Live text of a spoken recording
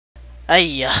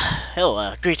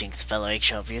Greetings, fellow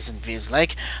eggshell viewers and views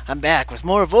alike. I'm back with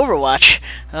more of Overwatch.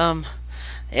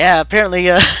 Yeah, apparently,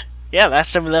 yeah,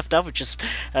 last time we left off, we just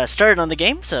started on the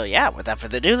game. So yeah, without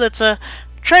further ado, let's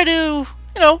try to,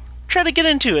 try to get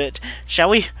into it, shall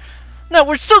we? No,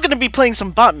 we're still going to be playing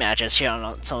some bot matches here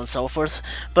and so on and so forth.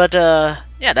 But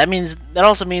yeah, that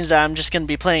also means that I'm just going to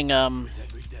be playing. Yeah,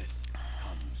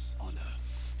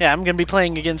 I'm going to be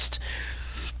playing against.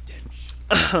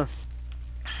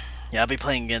 Yeah, I'll be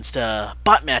playing against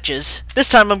bot matches. This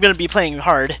time I'm going to be playing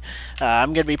hard.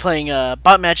 I'm going to be playing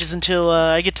bot matches until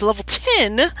I get to level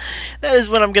 10. That is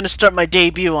when I'm going to start my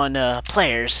debut on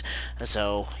players.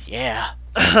 So, yeah.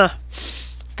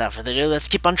 Without further ado, let's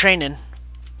keep on training.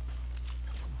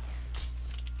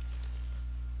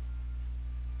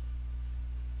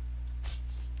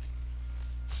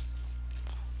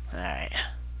 Alright.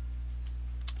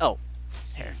 Oh,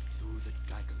 here.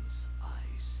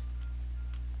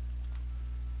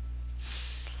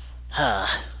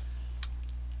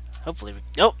 Hopefully we...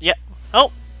 Oh, yeah.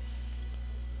 Oh!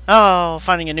 Oh,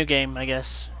 finding a new game, I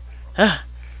guess.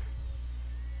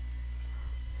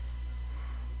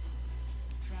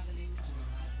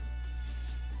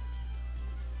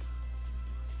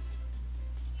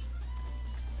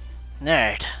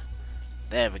 Alright.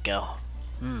 There we go.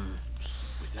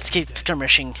 Let's keep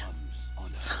skirmishing.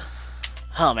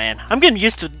 Oh man, I'm getting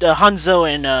used to Hanzo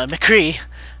and McCree.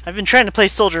 I've been trying to play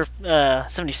Soldier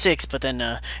 76, but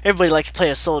then everybody likes to play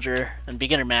a Soldier in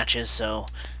beginner matches, so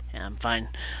yeah, I'm fine.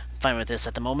 I'm fine with this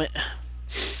at the moment.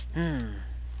 Let's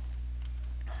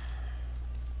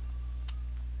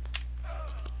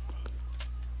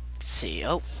see.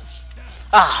 Oh,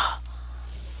 ah,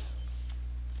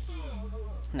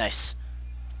 nice.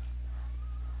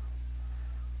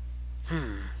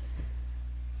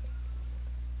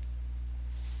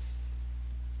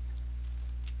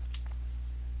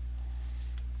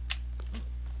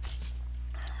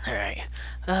 Alright.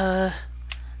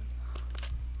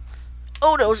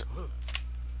 Oh, no.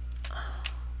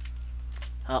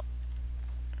 Oh.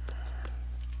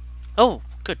 Oh,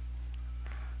 good.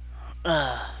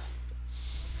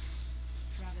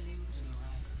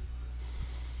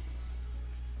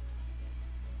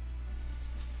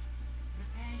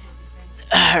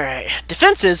 Alright.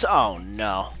 Defenses? Oh,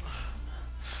 no.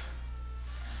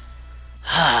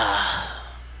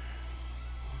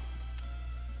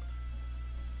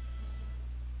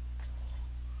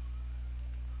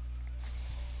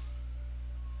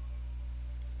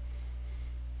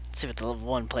 See what the level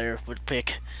 1 player would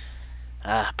pick.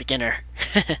 Beginner.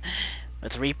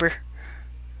 With Reaper.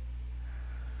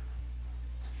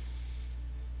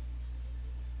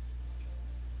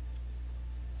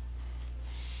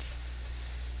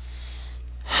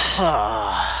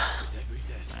 Alright,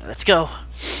 let's go.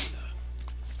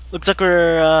 Looks like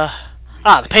we're,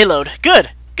 the payload.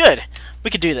 Good! Good! We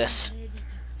could do this.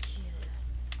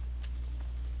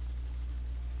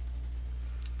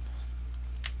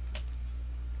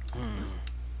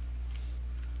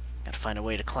 Gotta find a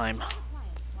way to climb.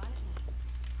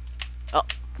 Oh.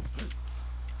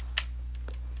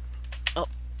 Oh.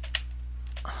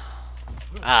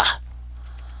 Ah.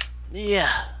 Yeah.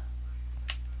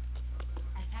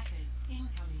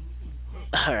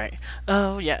 Alright.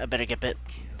 Oh, yeah, I better get bit.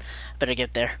 Better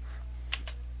get there.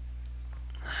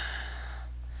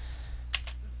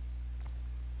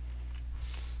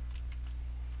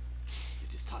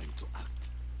 It is time to act.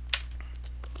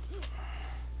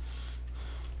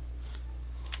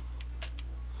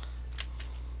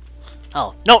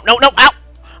 Oh, no, no, no, ow!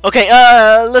 Okay,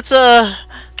 let's, yeah,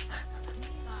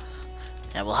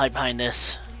 we'll hide behind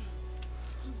this.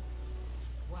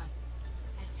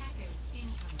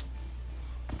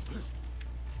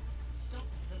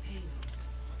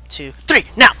 2, 3,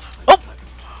 now! Oh!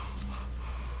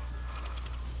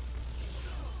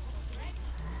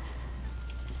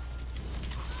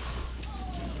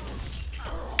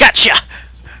 Gotcha!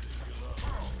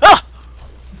 Oh!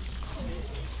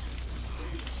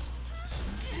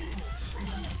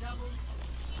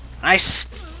 Nice!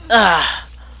 Ah,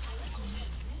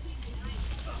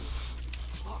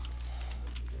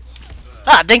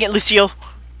 dang it, Lucio!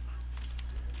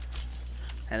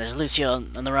 And there's Lucio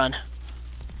on the run.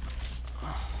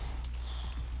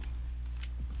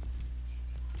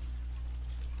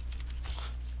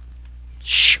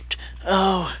 Shoot.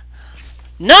 Oh.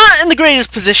 Not in the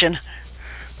greatest position.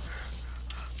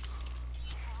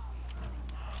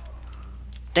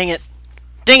 Dang it.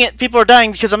 Dang it. People are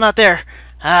dying because I'm not there.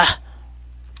 Ah.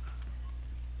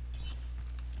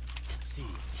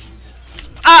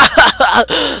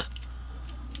 Ah!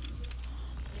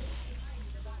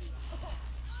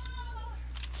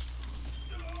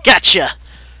 Gotcha!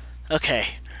 Okay.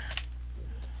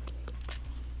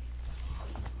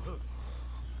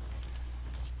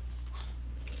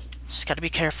 Just gotta be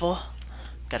careful.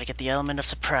 Gotta get the element of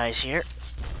surprise here.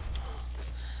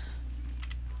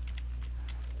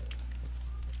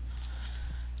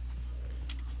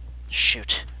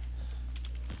 Shoot.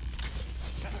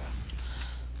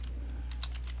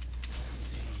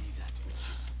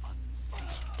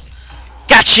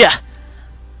 Gotcha!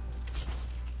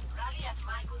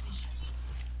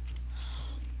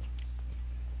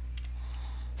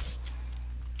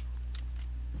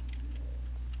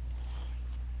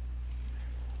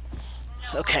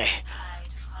 Okay.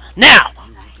 Now!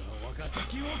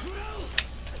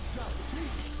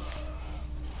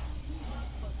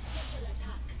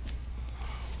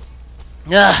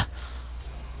 Ugh.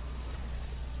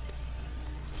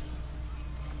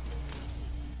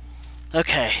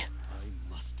 Okay.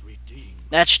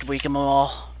 That should weaken them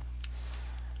all.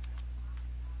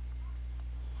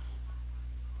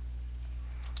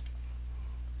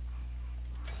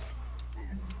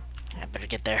 I better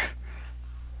get there.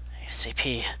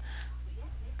 ASAP.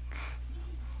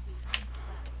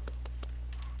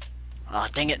 Aw,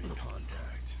 dang it.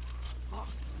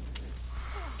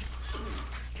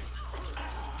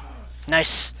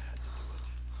 Nice.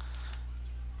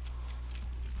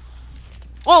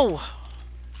 Whoa!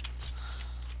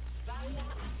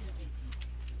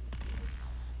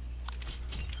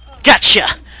 Gotcha!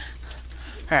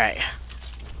 Alright.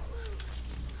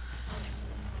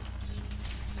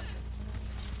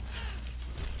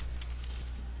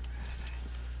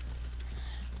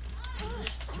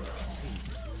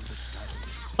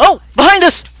 Oh! Behind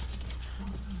us!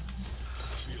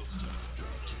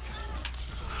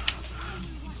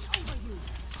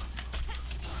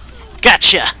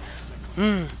 Gotcha!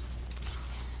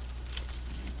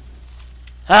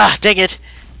 Ah, dang it.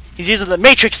 He's using the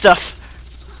Matrix stuff.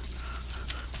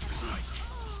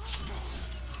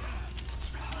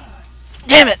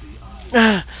 Damn it!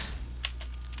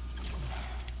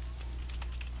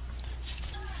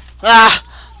 Ah!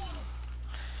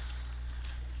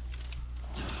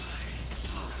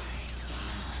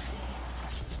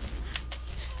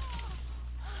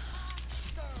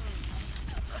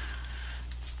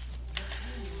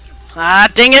 Ah,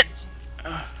 dang it!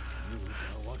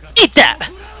 Eat that!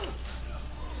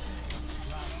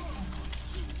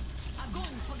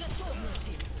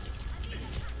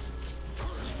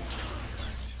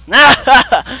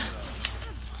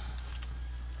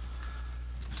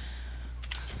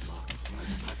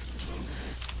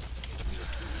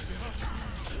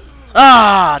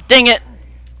 Ah, dang it!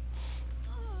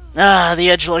 Ah, the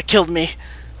edgelord killed me.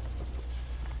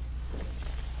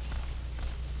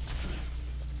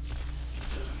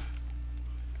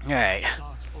 Alright.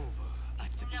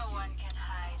 No one can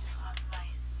hide from my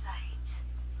sight.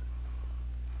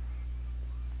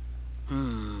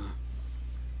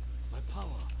 My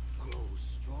power grows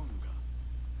stronger.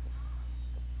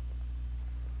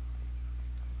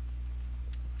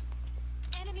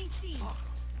 Enemy seen.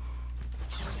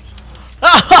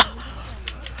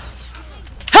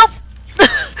 Help!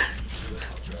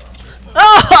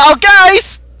 Oh,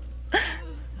 guys!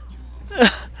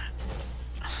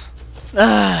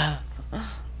 I'm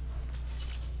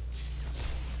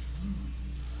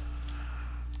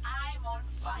on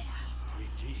fire.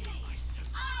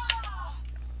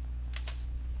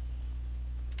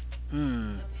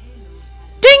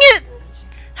 Dang it!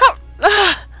 How?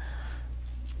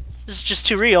 This is just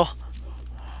too real.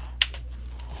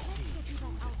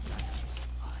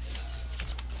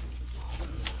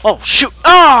 Oh, shoot!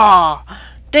 Ah!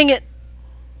 Dang it!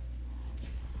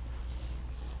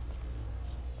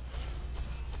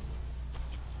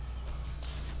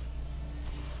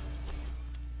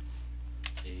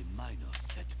 A minor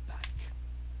setback.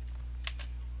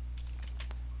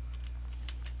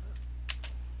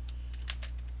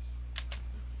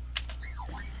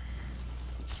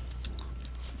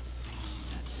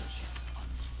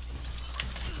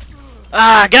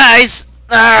 Ah, guys!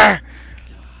 Arr!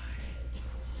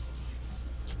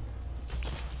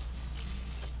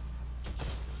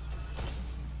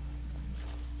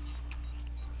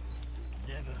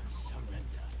 Never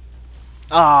surrender.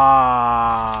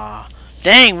 Ah!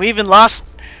 Dang, we even lost.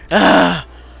 Ah!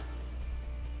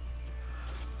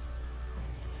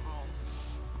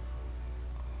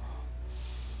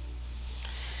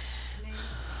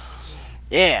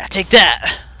 Yeah, take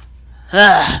that.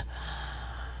 Ah.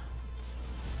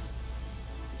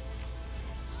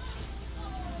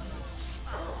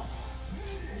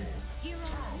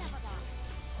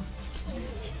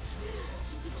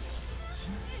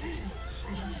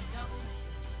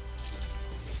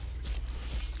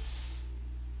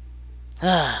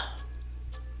 Ah.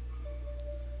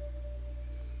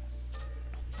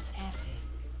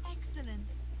 Excellent.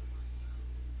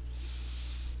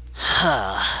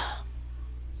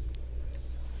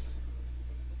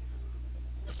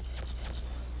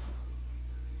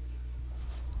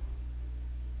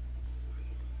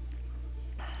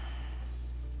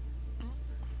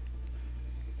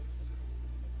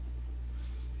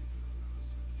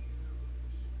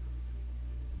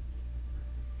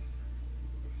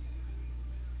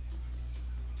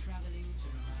 Traveling to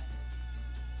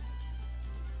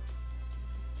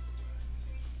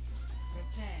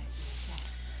prepare to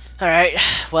attack. Alright,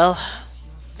 well,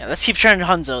 yeah, let's keep trying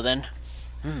Hanzo then.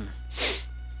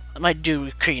 I might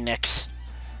do Kree next.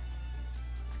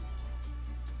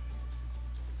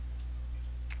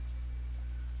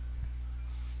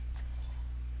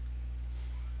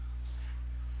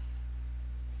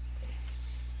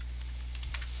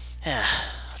 Yeah,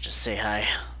 I'll just say hi.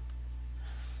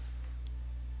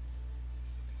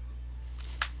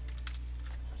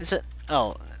 Is it?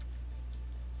 Oh.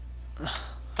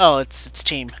 Oh, it's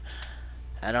team.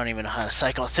 I don't even know how to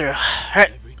cycle through.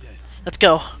 Alright, Every death let's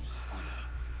go. comes honor.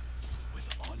 With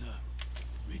honor,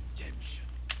 redemption.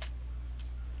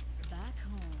 Back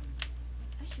home.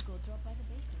 I should go drop by the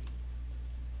bakery.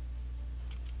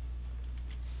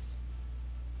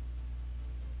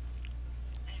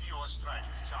 Meteor strike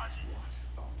is charging.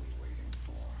 What are we waiting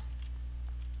for?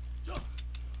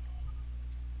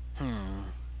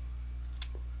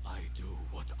 I do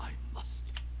what I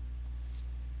must.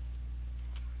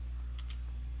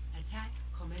 Attack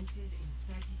commences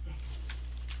in 30 seconds.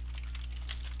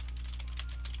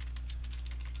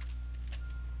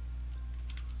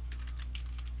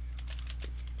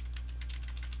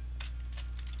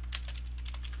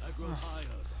 I grow tired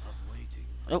of waiting.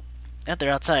 Oh, yeah,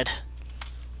 they're outside.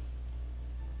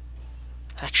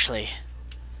 Actually.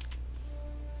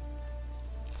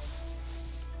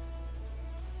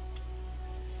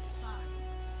 Five,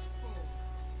 four,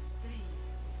 three,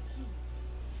 two,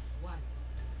 one.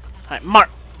 Alright, Mark.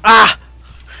 Ah!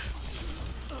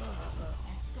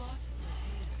 Escort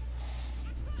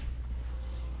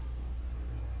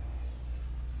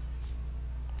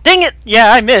Dang it!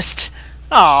 Yeah, I missed.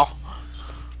 Oh.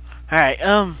 Alright,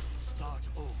 Start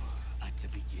over at the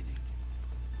beginning.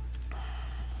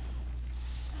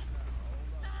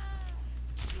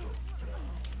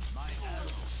 My arrow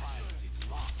fires its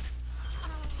mark.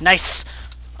 nice.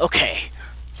 Okay.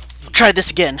 I'll try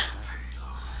this again.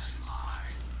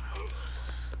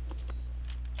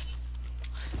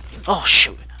 Oh,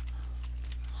 shoot.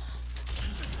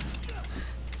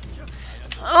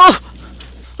 Oh!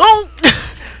 Oh!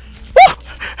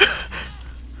 Woo!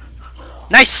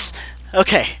 Nice!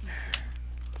 Okay.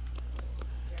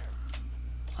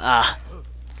 Ah.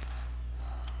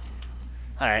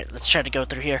 Alright, let's try to go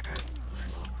through here.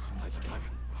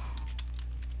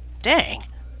 Dang.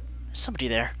 There's somebody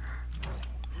there.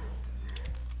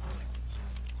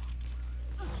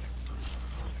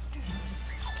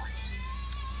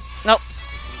 Nope.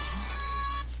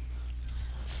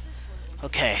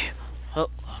 Okay. Oh.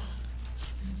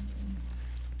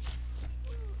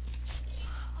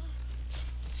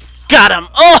 Got him!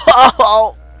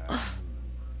 Oh!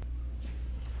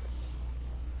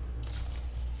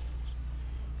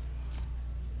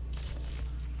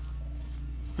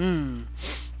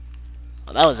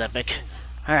 Well, that was epic.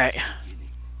 Alright.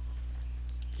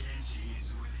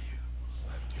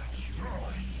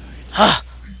 Huh.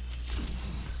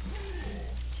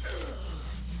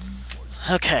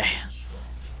 Okay.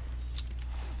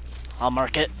 I'll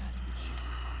mark it.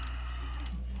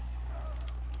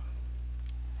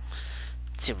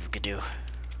 Let's see what we could do.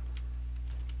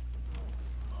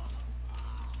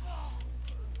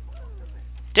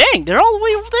 Dang, they're all the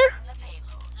way over there?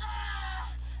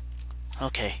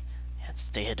 Okay. Yeah,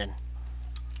 stay hidden.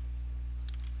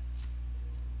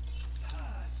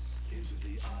 Pass into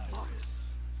the iris.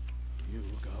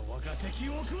 Yuga wakateki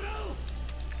wo kurau.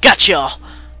 Got y'all!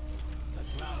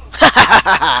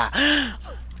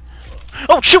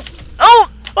 Oh, shoot! Oh!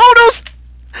 Oh, no!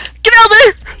 Get out of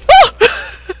there!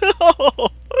 Oh!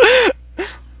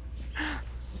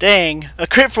 Dang, a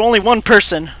crit for only one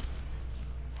person.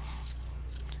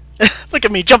 Look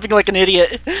at me jumping like an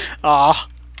idiot. Aw.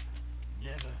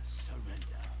 Never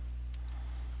surrender.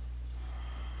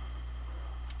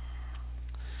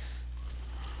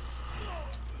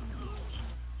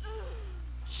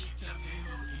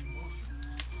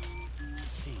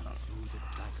 See through the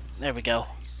dagger's There we go.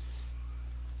 face.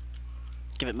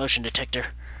 Give it motion detector.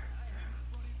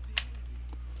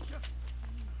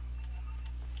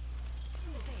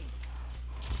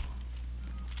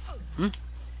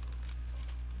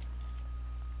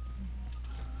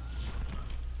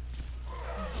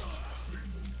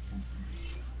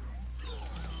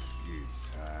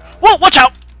 Whoa, watch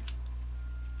out!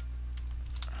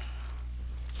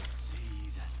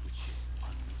 See that which is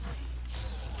unseen.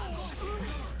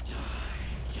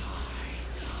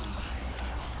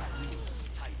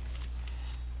 Titans.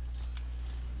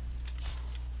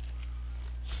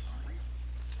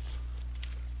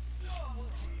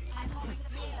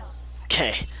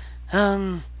 Okay.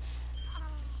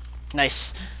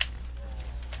 Nice.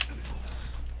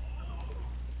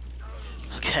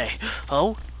 Okay.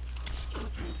 Oh.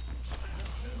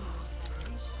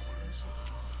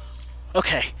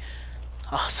 Okay.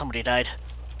 Oh, somebody died.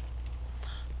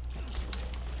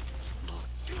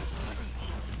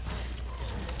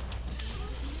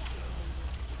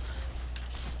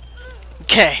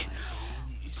 Okay.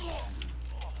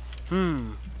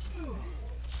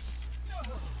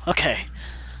 Okay.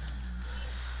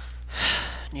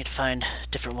 Need to find a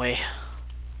different way.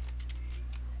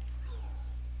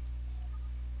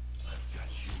 I've got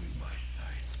you in my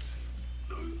sights.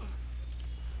 The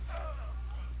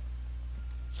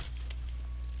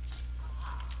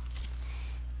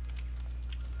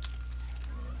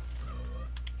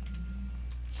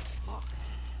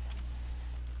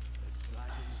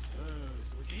dragon stirs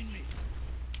within me.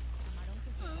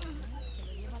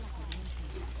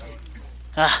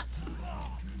 Ah.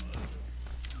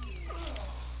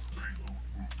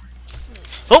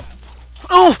 Oh!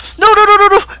 Oh! No, no, no, no,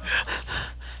 no!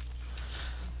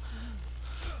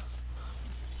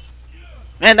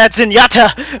 Man, that's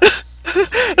Zenyatta!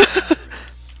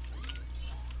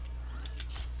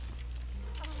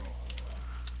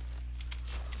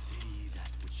 See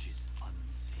that which is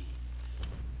unseen.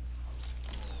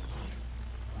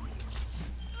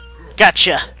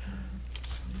 Gotcha!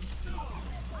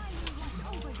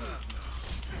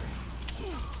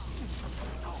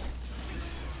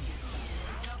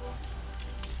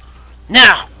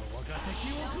 Now!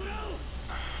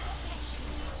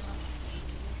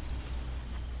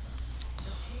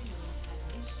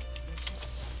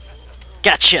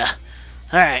 Gotcha!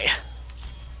 Alright.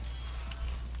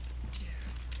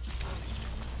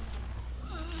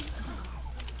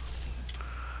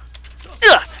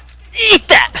 Eat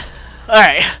that!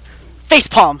 Alright.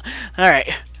 Facepalm!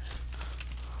 Alright.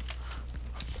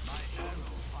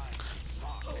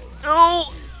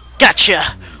 Oh! Gotcha!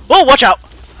 Whoa, watch out!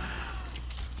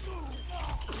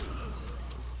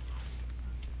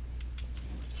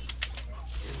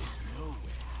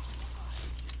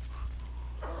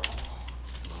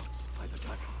 By the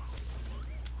dragon.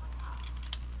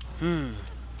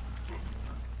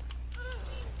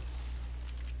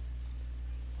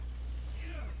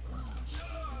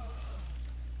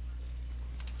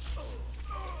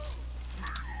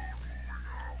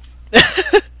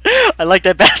 I like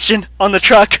that bastion on the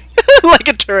truck. Like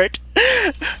a turret.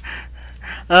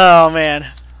 Oh, man.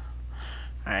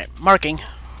 Alright, marking.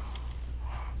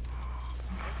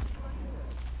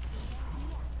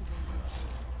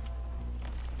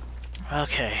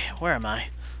 Okay, where am I?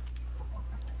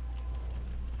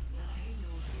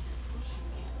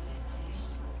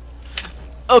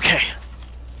 Okay.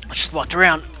 I just walked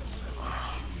around.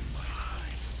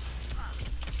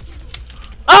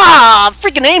 Ah!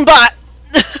 Freaking aimbot!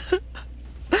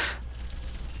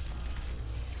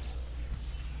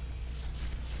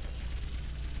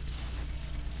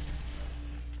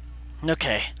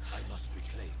 Okay. I must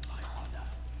reclaim my honor.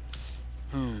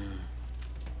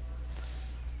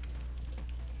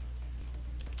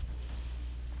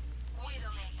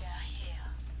 Widowmaker here.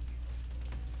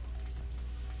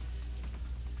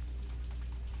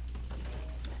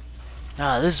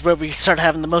 Ah, this is where we start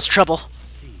having the most trouble.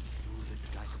 See through the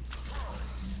dragon's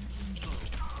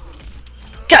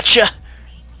eyes. Gotcha!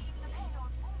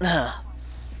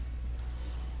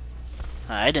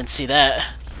 I didn't see that.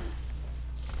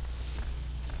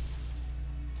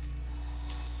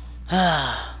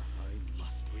 Ah. I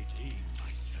must redeem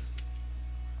myself.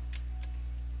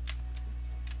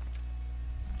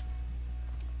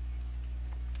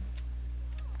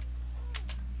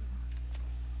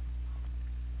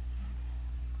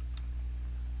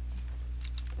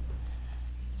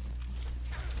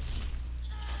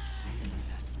 See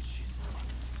that which is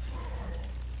unseen.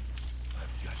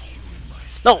 I've got you in my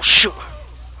sights. Oh, shoot!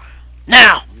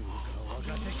 Now!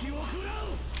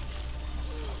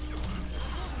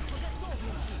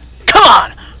 Come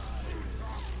on!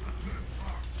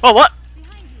 Oh, what?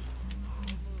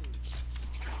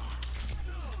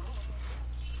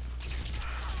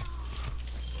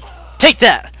 Take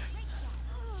that!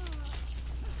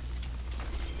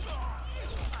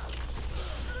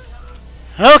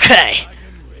 Okay!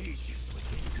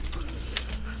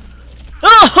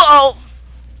 Oh!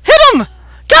 Hit him!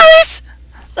 Guys!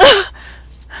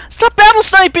 Stop bouncing! battle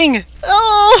sniping!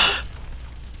 Oh!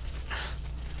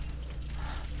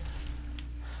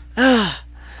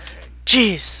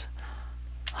 Jeez.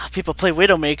 People play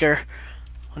Widowmaker.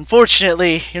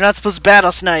 Unfortunately, you're not supposed to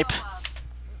battle snipe.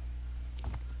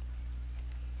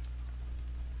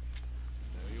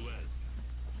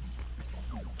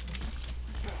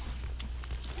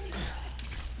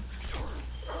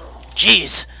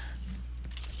 Jeez.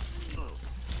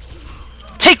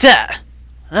 Take that!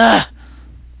 Ah.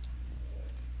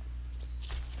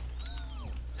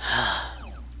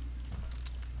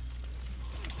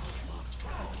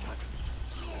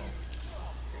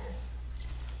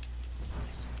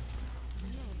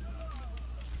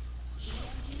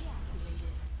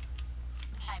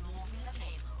 I'm moving the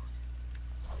payload.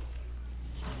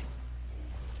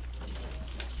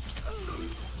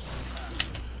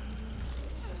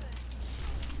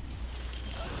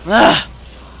 Ah.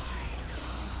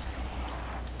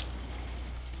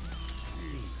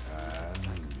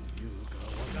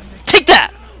 Take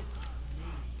that!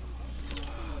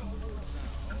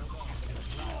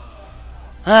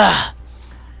 Ah.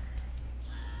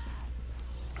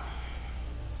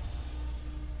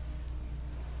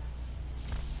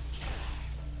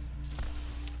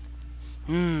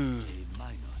 Hmm. A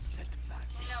minor setback.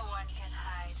 No one can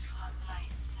hide from my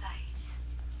sight.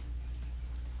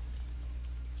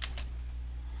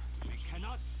 We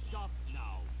cannot stop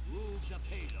now. Move the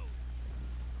payload.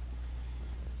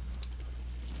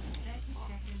 30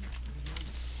 seconds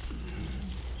remaining.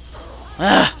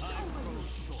 Ah.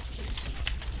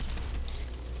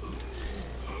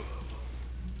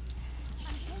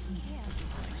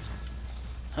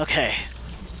 Okay.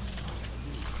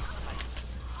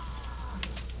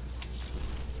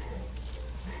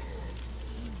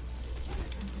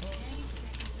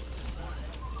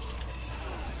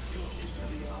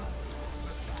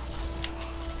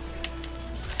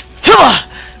 Come on!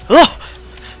 Oh!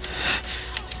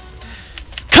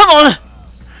 Come on!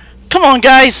 Come on,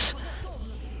 guys!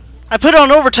 I put it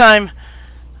on overtime.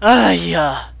 Ah,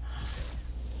 yeah.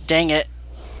 Dang it.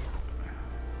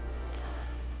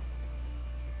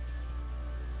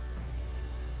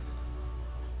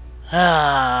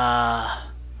 Ah.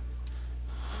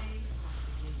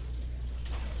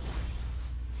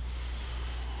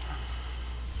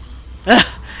 Yeah,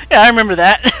 I remember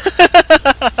that.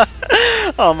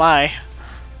 Oh my.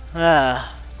 Ah.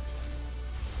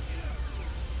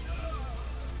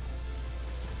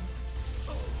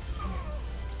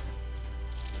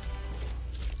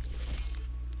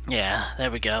 Yeah, there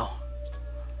we go.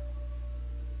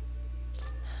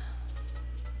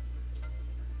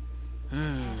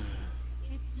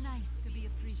 It's nice to be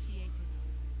appreciated.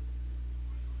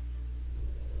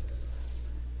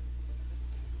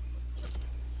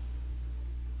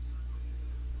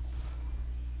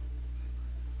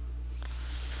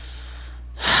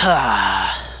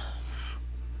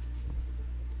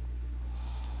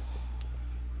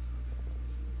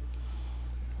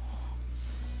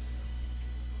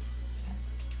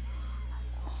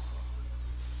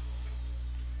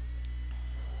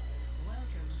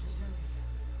 Welcome to Jamaica.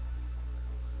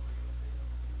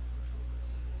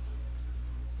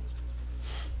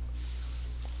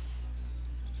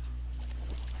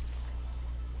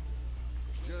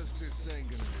 Justice ain't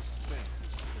gonna dispense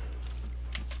this.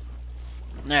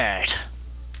 Alright.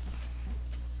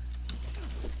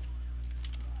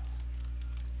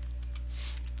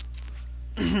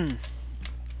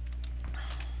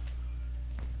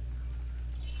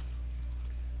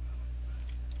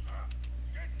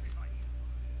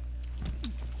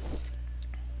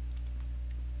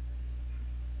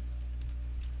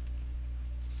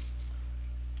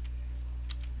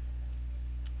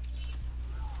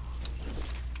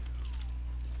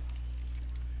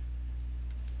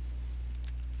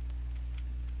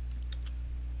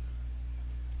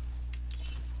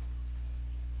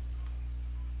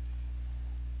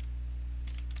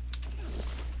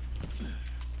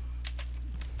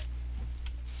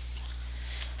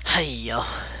 Hey-yo.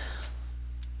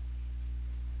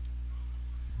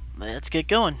 Let's get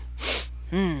going.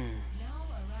 Now arriving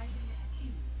at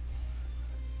East.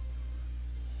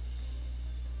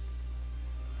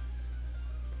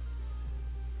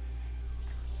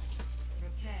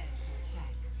 Prepare to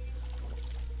attack.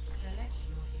 Select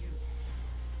your hero.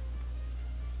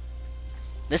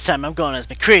 This time I'm going as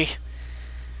McCree.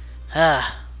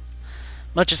 Ah.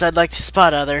 Much as I'd like to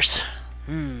spot others.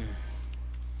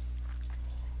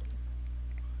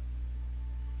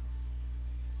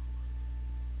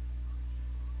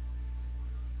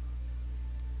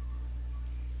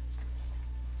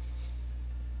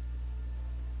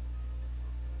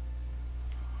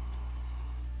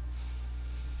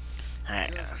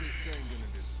 Alright. Justice ain't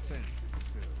gonna dispense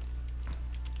itself.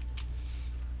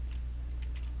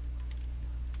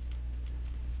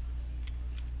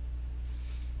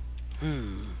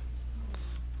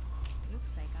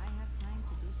 Looks like I have time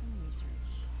to do some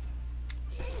research.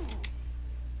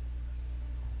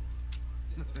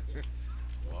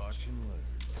 Watch and learn.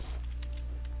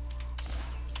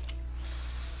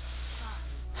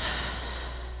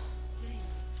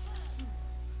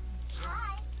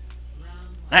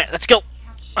 Alright, let's go.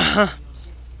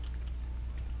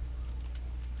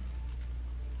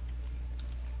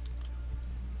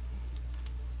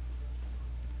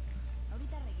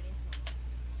 Ahorita regreso.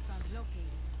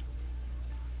 Translocating.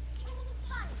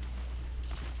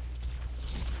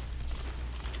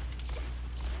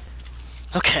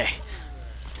 Okay.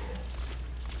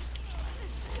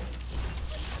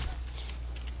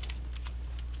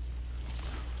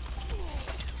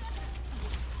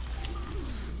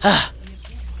 Ah.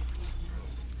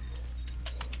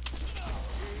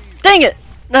 Dang it!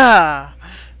 Ah.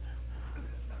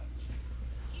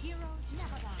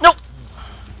 Nope.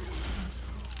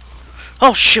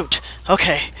 Oh shoot.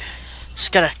 Okay.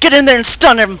 Just gotta get in there and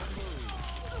stun him.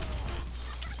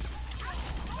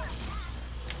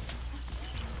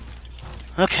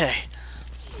 Okay.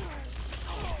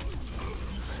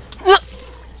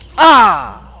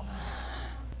 Ah.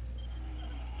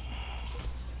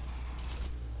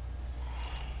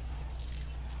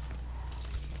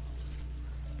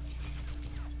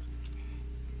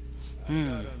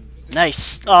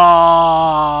 Nice.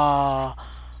 Ah.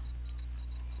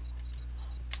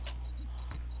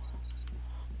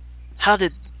 How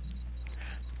did?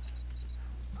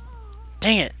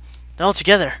 Dang it! They're all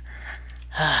together.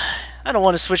 I don't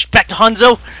want to switch back to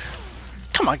Hanzo.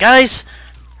 Come on, guys.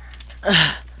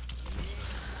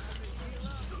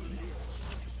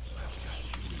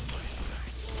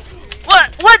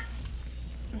 What? What?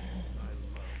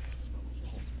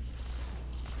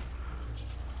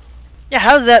 Yeah,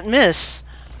 how did that miss?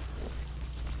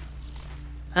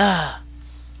 Ah.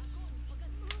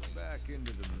 Back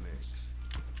into the mix.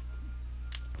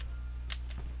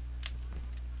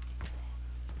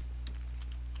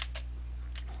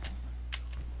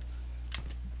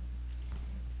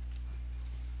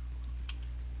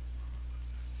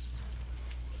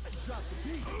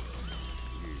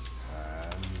 It's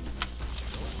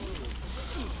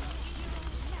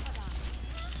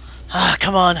Ah,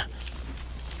 come on.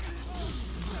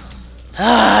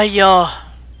 Ah, yo.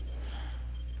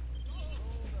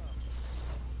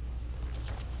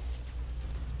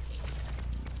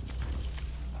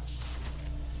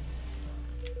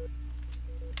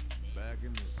 back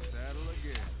in the saddle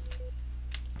again.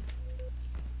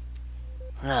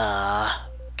 Ah,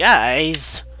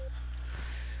 guys.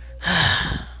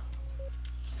 I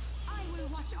will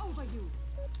watch over you.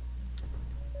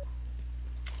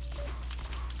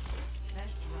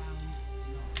 Last round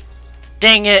lost.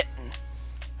 Dang it.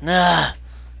 Nah.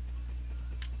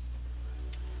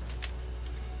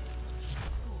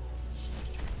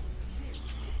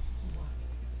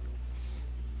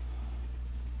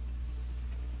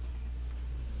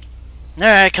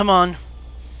 Alright, come on. I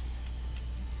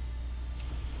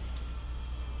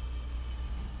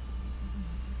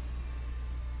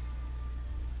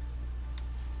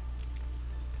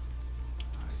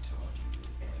taught you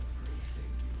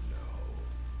everything you know.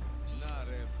 Not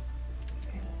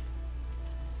everything.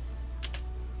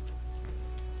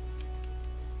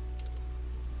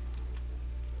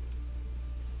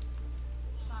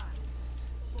 Five,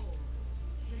 four,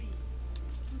 three,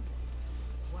 two,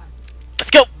 one.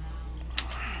 Let's go.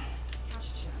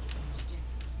 Capture objective.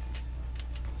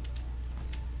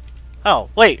 Oh,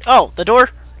 wait. Oh, the door?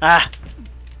 Ah.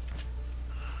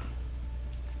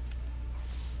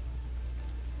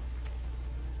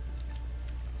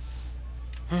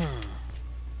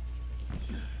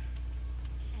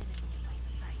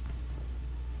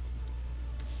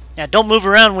 Yeah, don't move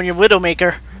around when you're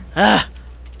Widowmaker. Ah.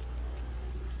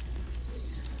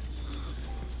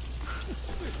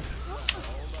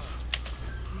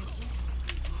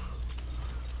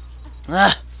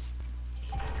 Ah.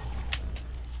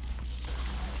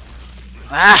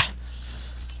 Ah.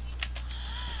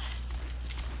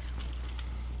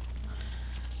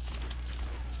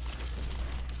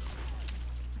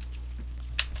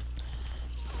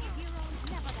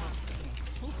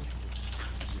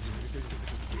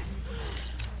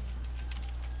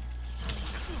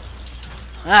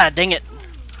 Ah, dang it.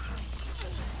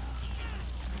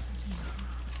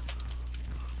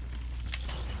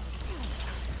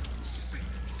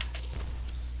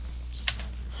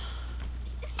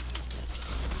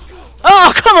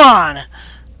 Oh, come on!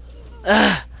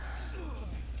 Ugh.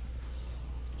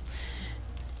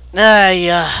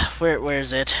 Yeah,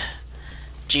 where's it?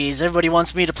 Jeez, everybody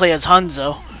wants me to play as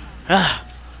Hanzo. Ah.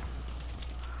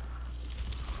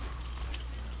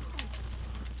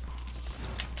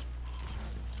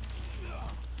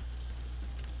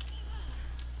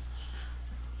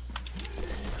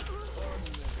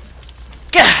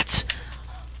 Gats!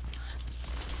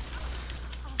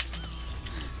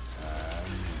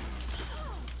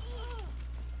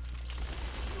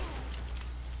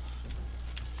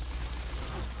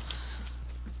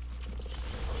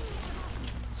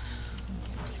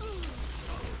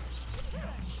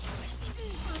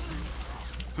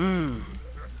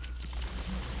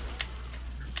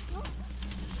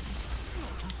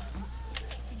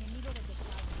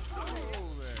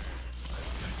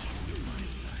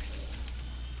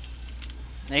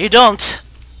 No, you don't.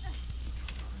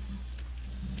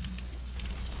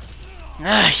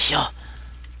 Yeah.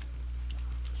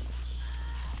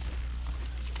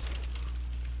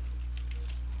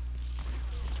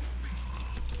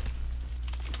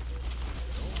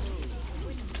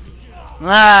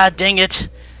 Ah, dang it.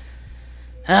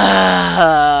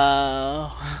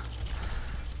 Ah.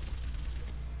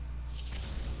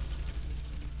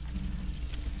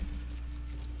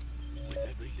 With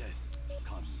every death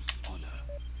comes honor.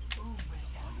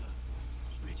 Honor,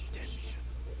 redemption.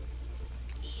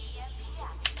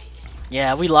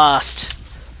 Yeah, we lost.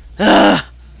 Ugh.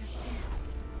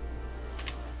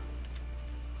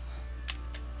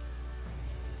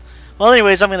 Well,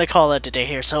 anyways, I'm gonna call it a day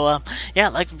here. So, yeah,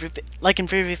 like and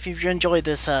favorite if you enjoyed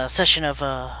this session of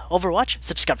Overwatch.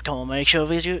 Subscribe to come make sure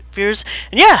viewers,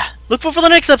 and yeah, look for the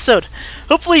next episode.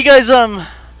 Hopefully, you guys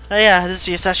yeah, this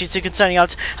is Sashi Tsu-Kun signing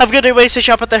out. Have a good day, stay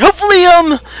sharp out there. Hopefully,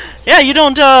 yeah, you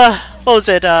don't what was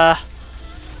it? What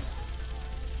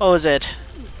was it?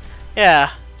 Yeah,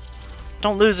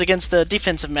 don't lose against the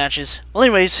defensive matches. Well,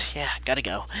 anyways, yeah, gotta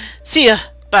go. See ya.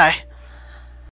 Bye.